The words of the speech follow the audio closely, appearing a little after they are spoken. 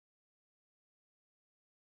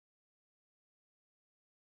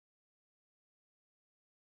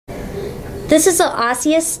This is an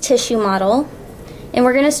osseous tissue model, and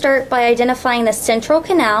we're going to start by identifying the central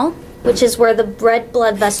canal, which is where the red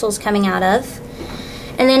blood vessel is coming out of.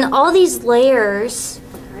 And then all these layers,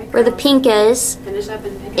 where the pink is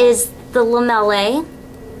the lamellae.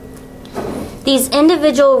 These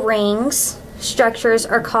individual rings, structures,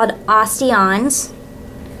 are called osteons.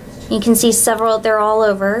 You can see several, they're all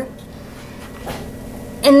over.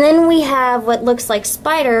 And then we have what looks like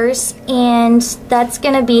spiders, and that's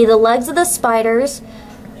going to be the legs of the spiders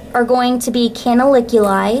are going to be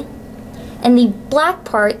Canaliculi, and the black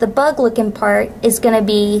part, the bug-looking part, is going to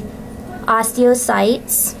be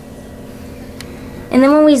Osteocytes. And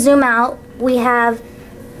then when we zoom out, we have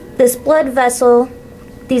this blood vessel,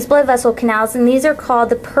 these blood vessel canals, and these are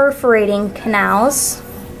called the perforating canals.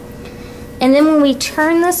 And then when we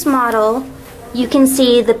turn this model, you can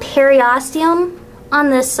see the Periosteum on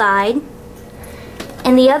this side,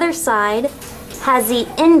 and the other side has the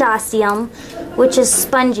Endosteum, which is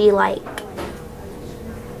spongy-like.